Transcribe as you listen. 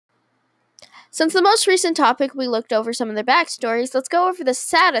Since the most recent topic we looked over some of their backstories, let's go over the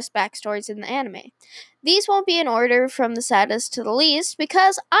saddest backstories in the anime. These won't be in order from the saddest to the least,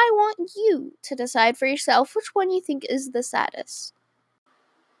 because I want you to decide for yourself which one you think is the saddest.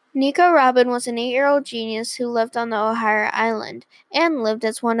 Nico Robin was an 8-year-old genius who lived on the Ohio Island, and lived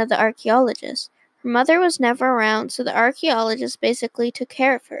as one of the archaeologists. Her mother was never around, so the archaeologists basically took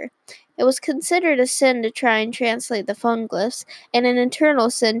care of her. It was considered a sin to try and translate the phone glyphs, and an eternal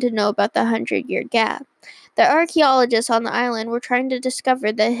sin to know about the 100-year gap. The archaeologists on the island were trying to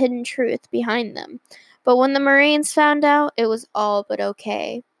discover the hidden truth behind them, but when the Marines found out, it was all but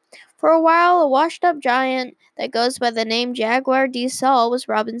okay. For a while, a washed-up giant that goes by the name Jaguar D. Sol was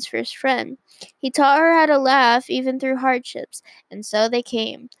Robin's first friend. He taught her how to laugh even through hardships, and so they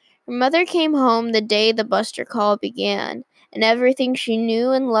came. Her mother came home the day the Buster Call began, and everything she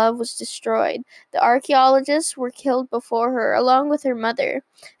knew and loved was destroyed. The archaeologists were killed before her, along with her mother.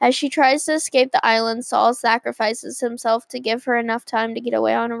 As she tries to escape the island, Sol sacrifices himself to give her enough time to get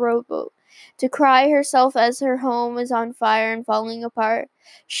away on a rowboat, to cry herself as her home is on fire and falling apart.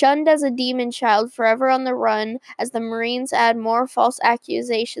 Shunned as a demon child, forever on the run, as the Marines add more false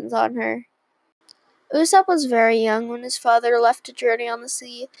accusations on her. Usopp was very young when his father left to journey on the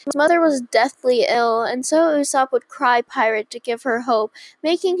sea. His mother was deathly ill, and so Usopp would cry pirate to give her hope,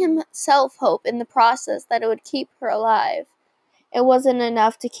 making himself hope in the process that it would keep her alive. It wasn't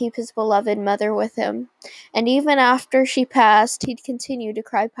enough to keep his beloved mother with him, and even after she passed, he'd continue to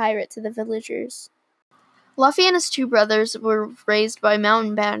cry pirate to the villagers. Luffy and his two brothers were raised by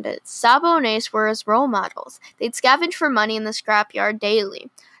mountain bandits. Sabo and Ace were his role models. They'd scavenge for money in the scrapyard daily.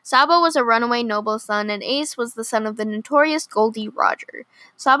 Sabo was a runaway noble's son, and Ace was the son of the notorious Goldie Roger.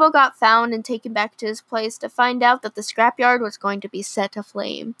 Sabo got found and taken back to his place to find out that the scrapyard was going to be set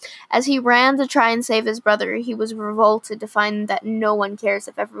aflame. As he ran to try and save his brother, he was revolted to find that no one cares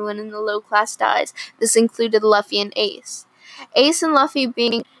if everyone in the low class dies. This included Luffy and Ace. Ace and Luffy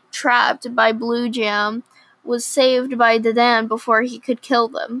being trapped by Blue Jam was saved by Dadan before he could kill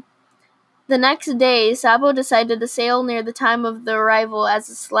them. The next day, Sabo decided to sail near the time of the arrival as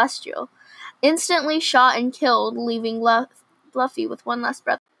a Celestial, instantly shot and killed, leaving Luffy with one last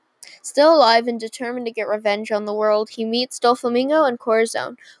brother. Still alive and determined to get revenge on the world, he meets Doflamingo and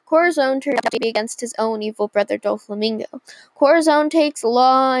Corazon. Corazon turns out to be against his own evil brother Doflamingo. Corazon takes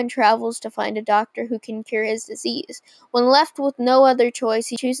law and travels to find a doctor who can cure his disease. When left with no other choice,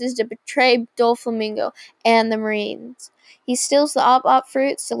 he chooses to betray Doflamingo and the Marines. He steals the Op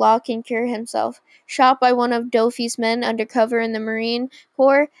fruit so Law can cure himself. Shot by one of Dofi's men undercover in the Marine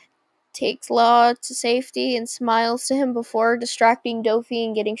Corps, takes Law to safety and smiles to him before distracting Dofi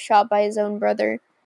and getting shot by his own brother.